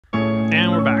And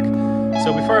we're back.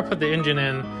 So before I put the engine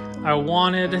in, I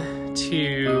wanted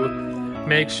to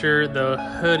make sure the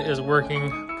hood is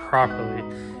working properly.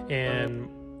 And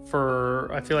for,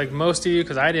 I feel like most of you,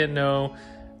 because I didn't know,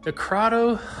 the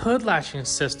Corrado hood latching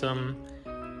system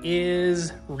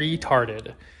is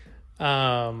retarded.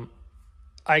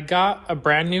 I got a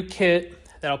brand new kit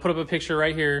that I'll put up a picture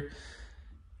right here.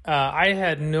 I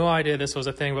had no idea this was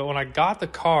a thing, but when I got the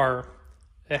car,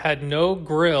 it had no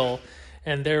grill,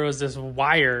 and there was this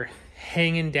wire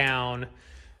hanging down.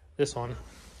 This one.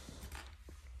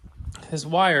 This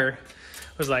wire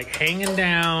was like hanging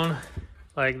down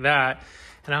like that,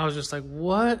 and I was just like,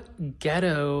 what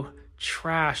ghetto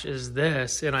trash is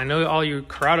this? And I know all you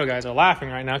Corrado guys are laughing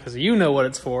right now because you know what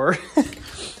it's for.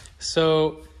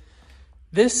 So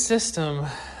this system,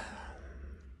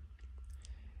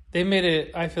 they made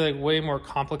it, I feel like, way more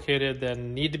complicated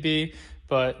than need to be.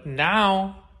 But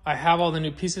now I have all the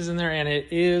new pieces in there and it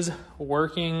is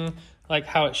working like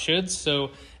how it should.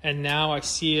 So, and now I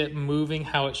see it moving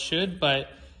how it should. But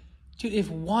dude, if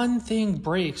one thing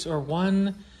breaks or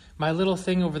my little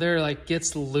thing over there like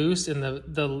gets loose and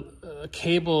the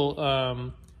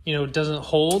cable, you know, doesn't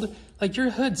hold, like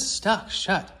your hood's stuck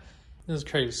shut. This is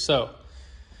crazy. So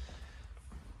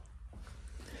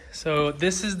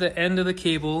this is the end of the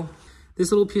cable. This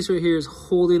little piece right here is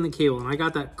holding the cable, and I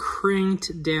got that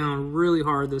cranked down really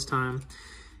hard this time.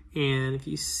 And if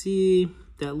you see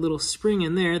that little spring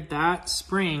in there, that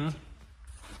spring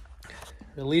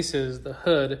releases the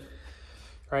hood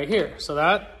right here. So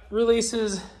that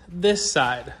releases this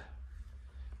side.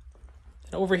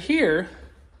 And over here,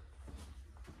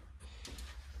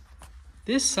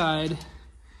 this side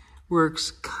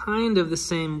works kind of the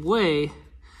same way,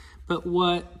 but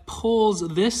what pulls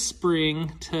this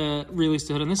spring to release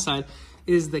the hood on this side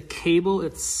is the cable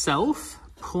itself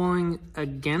pulling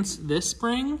against this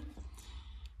spring.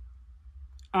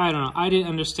 I don't know. I didn't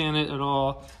understand it at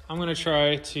all. I'm gonna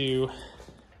try to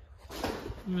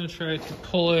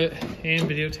pull it and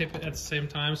videotape it at the same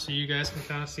time so you guys can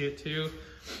kind of see it too.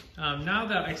 Now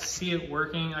that I see it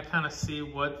working, I kind of see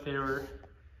what they were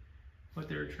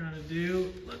trying to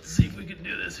do. Let's see if we can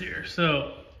do this here.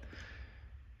 So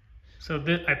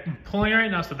I'm pulling right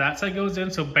now, so that side goes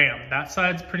in, so bam, that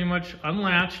side's pretty much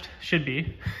unlatched, should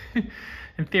be,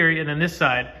 in theory, and then this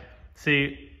side,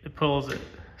 see, it pulls it.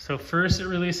 So first it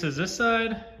releases this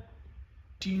side,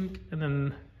 dink, and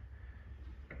then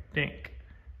dink.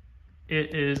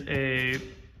 It is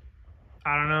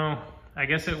I don't know, I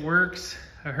guess it works.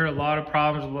 I heard a lot of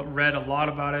problems, read a lot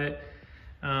about it,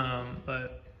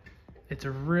 but it's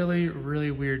a really,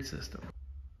 really weird system.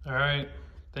 All right.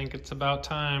 Think it's about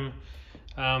time.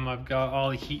 I've got all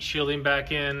the heat shielding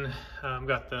back in. I've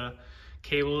got the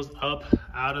cables up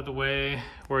out of the way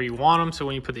where you want them, so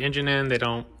when you put the engine in, they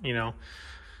don't, you know,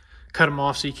 cut them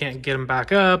off so you can't get them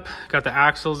back up. Got the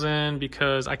axles in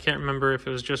because I can't remember if it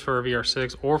was just for a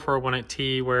VR6 or for a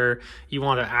 1.8t where you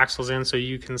want the axles in so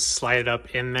you can slide it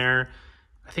up in there.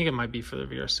 I think it might be for the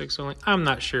VR6 only. I'm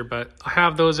not sure, but I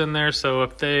have those in there, so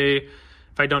if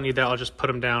I don't need that, I'll just put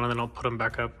them down and then I'll put them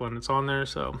back up when it's on there.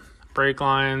 So brake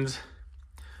lines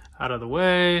out of the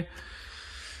way.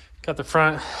 Got the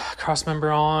front cross member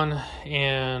on,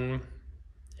 and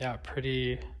yeah,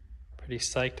 pretty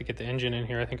psyched to get the engine in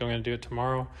here. I think I'm gonna do it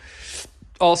tomorrow.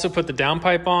 Also put the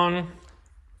downpipe on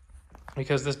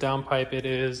because this downpipe, it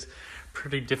is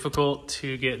pretty difficult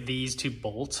to get these to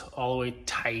bolt all the way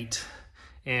tight.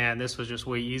 And this was just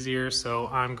way easier. So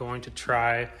I'm going to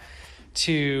try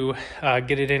to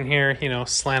get it in here, you know,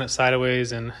 slant it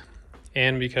sideways and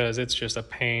because it's just a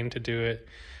pain to do it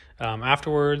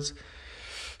afterwards.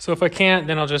 So if I can't,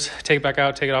 then I'll just take it back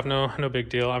out, take it off. No big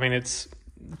deal. I mean, it's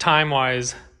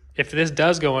time-wise, if this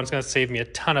does go on, it's going to save me a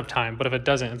ton of time. But if it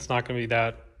doesn't, it's not going to be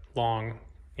that long.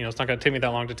 You know, it's not going to take me that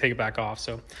long to take it back off.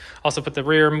 So also put the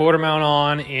rear motor mount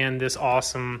on and this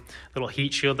awesome little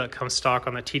heat shield that comes stock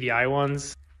on the TDI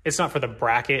ones. It's not for the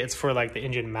bracket, it's for like the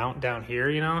engine mount down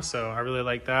here, you know? So I really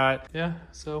like that. Yeah,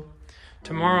 so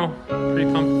tomorrow, pretty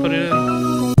pumped to put it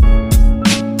in.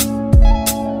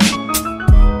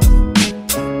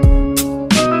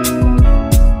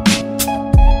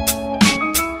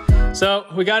 So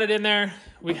we got it in there.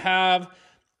 We have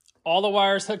all the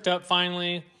wires hooked up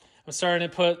finally. I'm starting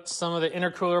to put some of the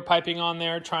intercooler piping on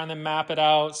there, trying to map it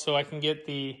out so I can get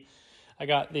I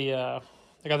got the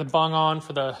bung on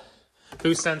for the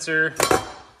boost sensor.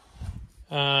 So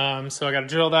I got to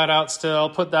drill that out still,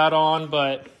 put that on,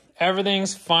 but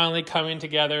everything's finally coming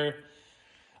together.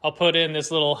 I'll put in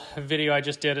this little video I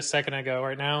just did a second ago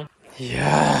right now.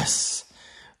 Yes.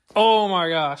 Oh my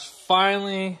gosh.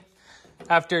 Finally,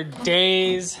 after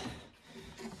days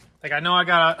Like, I know I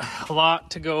got a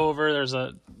lot to go over.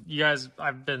 You guys,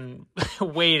 I've been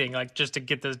waiting, like, just to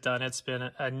get this done. It's been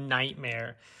a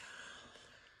nightmare.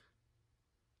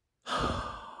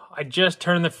 I just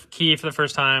turned the key for the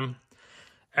first time.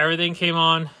 Everything came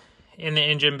on in the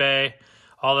engine bay,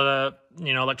 all the,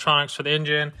 electronics for the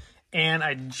engine, and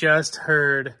I just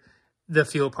heard the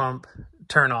fuel pump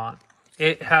turn on.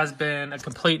 It has been a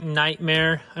complete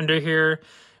nightmare under here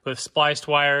with spliced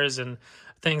wires and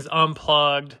things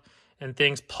unplugged and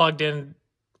things plugged in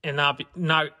and not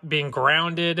being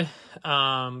grounded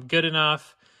good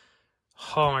enough.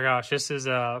 Oh my gosh, this has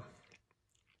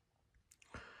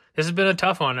been a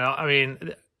tough one. I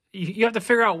mean, you have to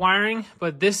figure out wiring,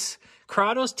 but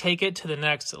Corrados take it to the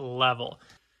next level.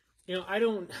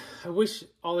 I wish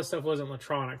all this stuff wasn't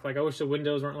electronic. Like, I wish the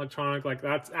windows weren't electronic. Like,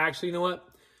 that's actually, you know what?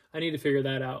 I need to figure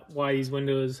that out, why these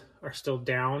windows are still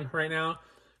down right now.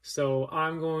 So that's what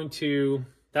I'm gonna do.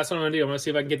 I'm gonna see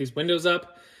if I can get these windows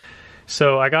up.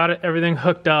 So I got everything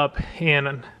hooked up,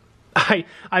 and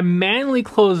I manually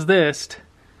closed this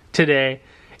today,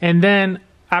 and then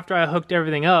after I hooked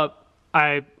everything up,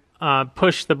 I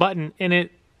pushed the button, and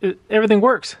everything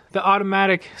works. The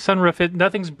automatic sunroof,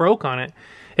 nothing's broke on it.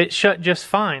 It shut just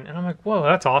fine, and I'm like, whoa,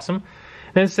 that's awesome.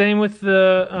 And same with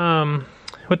the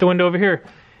window over here.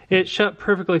 It shut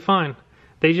perfectly fine.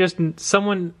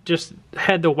 Someone just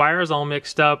had the wires all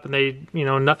mixed up, and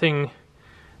nothing.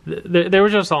 They were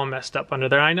just all messed up under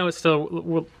there. I know it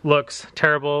still looks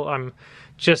terrible. I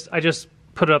just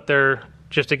put it up there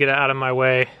just to get it out of my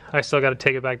way. I still got to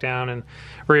take it back down and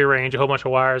rearrange a whole bunch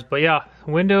of wires. But yeah,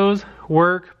 windows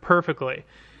work perfectly.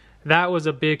 That was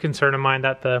a big concern of mine,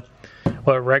 that the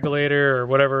regulator or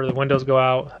whatever, the windows go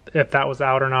out, if that was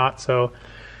out or not. So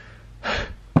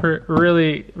we're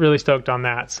really stoked on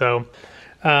that. So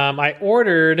I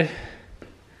ordered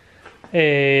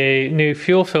a new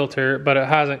fuel filter, but it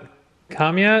hasn't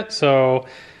come yet.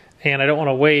 And I don't want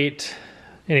to wait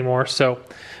anymore. So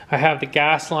I have the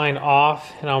gas line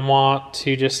off, and I want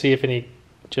to just see if any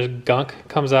just gunk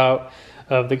comes out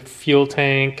of the fuel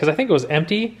tank, because I think it was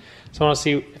empty. So I want to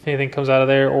see if anything comes out of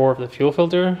there, or if the fuel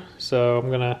filter. So I'm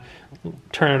gonna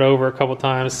turn it over a couple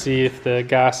times, see if the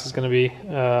gas is gonna be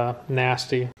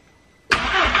nasty.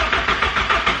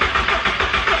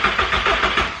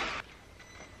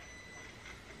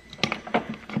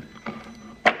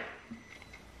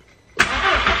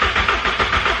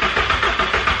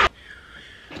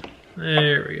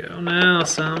 There we go. Now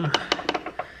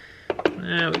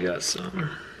we got some.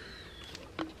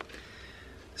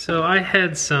 So I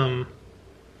had some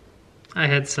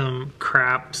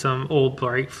crap, some old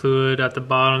brake fluid at the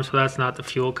bottom, so that's not the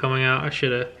fuel coming out. I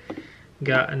should have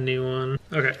got a new one.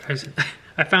 Okay,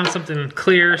 I found something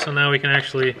clear, so now we can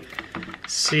actually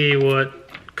see what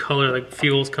color like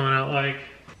fuel's coming out like.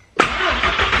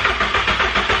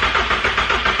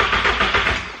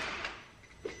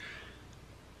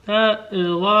 That is a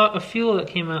lot of fuel that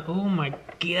came out. Oh my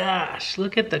gosh,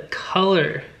 look at the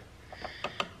color.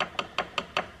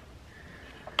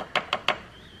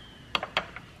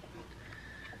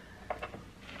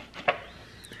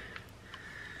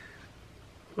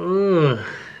 Ooh,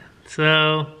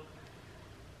 so,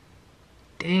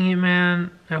 dang it,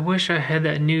 man. I wish I had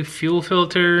that new fuel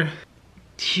filter.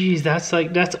 Jeez,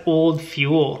 that's old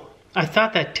fuel. I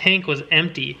thought that tank was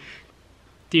empty.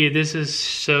 Dude, this is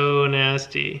so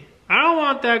nasty. I don't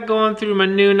want that going through my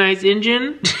new nice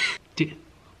engine. Dude,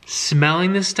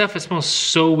 smelling this stuff, it smells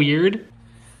so weird.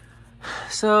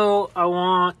 So I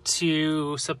want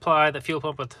to supply the fuel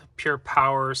pump with pure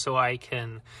power so I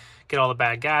can get all the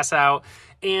bad gas out.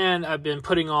 And I've been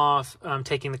putting off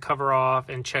taking the cover off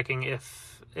and checking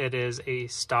if it is a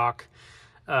stock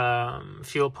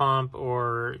fuel pump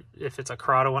or if it's a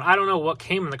Corrado one. I don't know what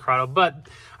came in the Corrado, but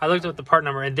I looked up the part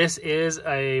number, and this is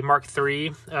a Mark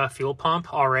III fuel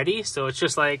pump already. So it's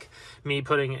just like me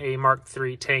putting a Mark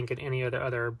III tank in any of the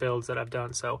other builds that I've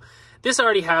done. So this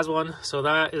already has one, so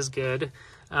that is good.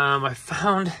 I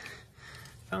found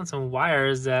some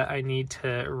wires that I need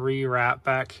to rewrap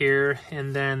back here,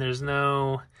 and then there's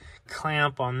no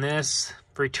clamp on this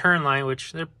return line,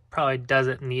 which there probably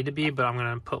doesn't need to be, but I'm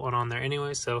gonna put one on there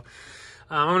anyway. So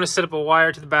I'm gonna set up a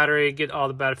wire to the battery, get all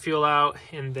the bad fuel out,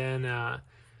 and then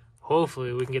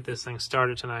hopefully we can get this thing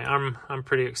started tonight. I'm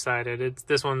pretty excited.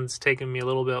 This one's taking me a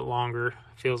little bit longer,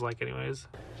 feels like anyways.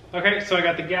 Okay, so I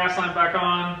got the gas line back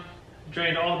on,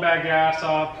 drained all the bad gas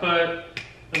off, put a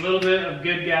little bit of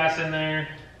good gas in there,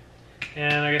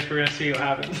 and I guess we're gonna see what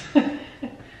happens.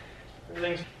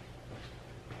 Everything's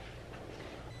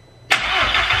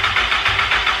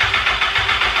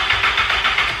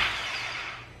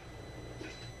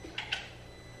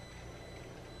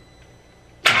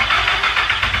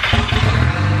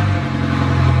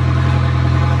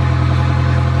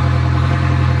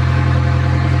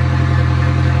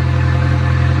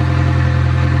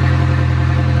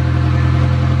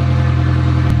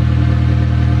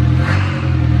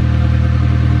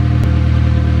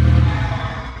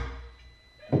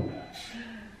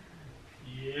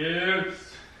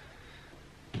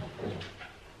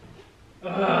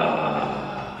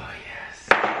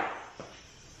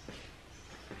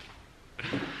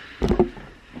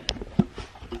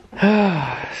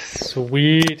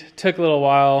Sweet. Took a little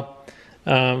while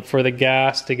for the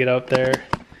gas to get up there.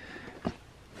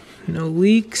 No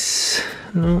leaks.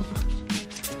 No.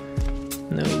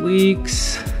 No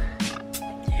leaks.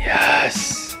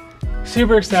 Yes.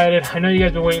 Super excited. I know you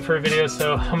guys been waiting for a video,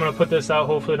 so I'm gonna put this out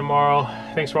hopefully tomorrow.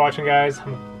 Thanks for watching, guys.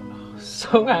 I'm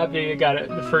so happy I got it.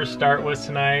 The first start was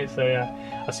tonight, so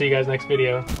yeah. I'll see you guys next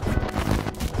video.